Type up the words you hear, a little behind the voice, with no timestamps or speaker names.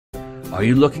Are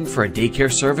you looking for a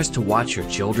daycare service to watch your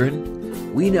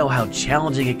children? We know how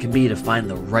challenging it can be to find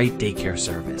the right daycare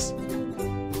service.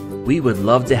 We would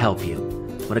love to help you.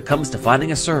 When it comes to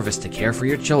finding a service to care for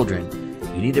your children,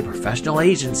 you need a professional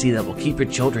agency that will keep your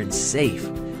children safe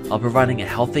while providing a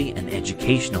healthy and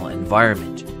educational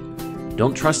environment.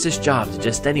 Don't trust this job to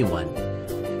just anyone.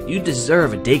 You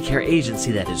deserve a daycare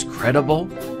agency that is credible,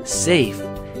 safe,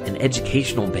 and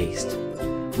educational based.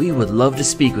 We would love to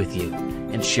speak with you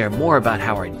and share more about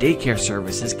how our daycare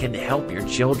services can help your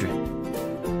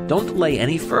children. Don't delay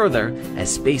any further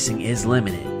as spacing is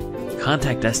limited.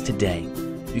 Contact us today.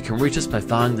 You can reach us by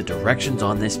following the directions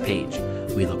on this page.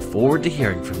 We look forward to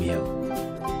hearing from you.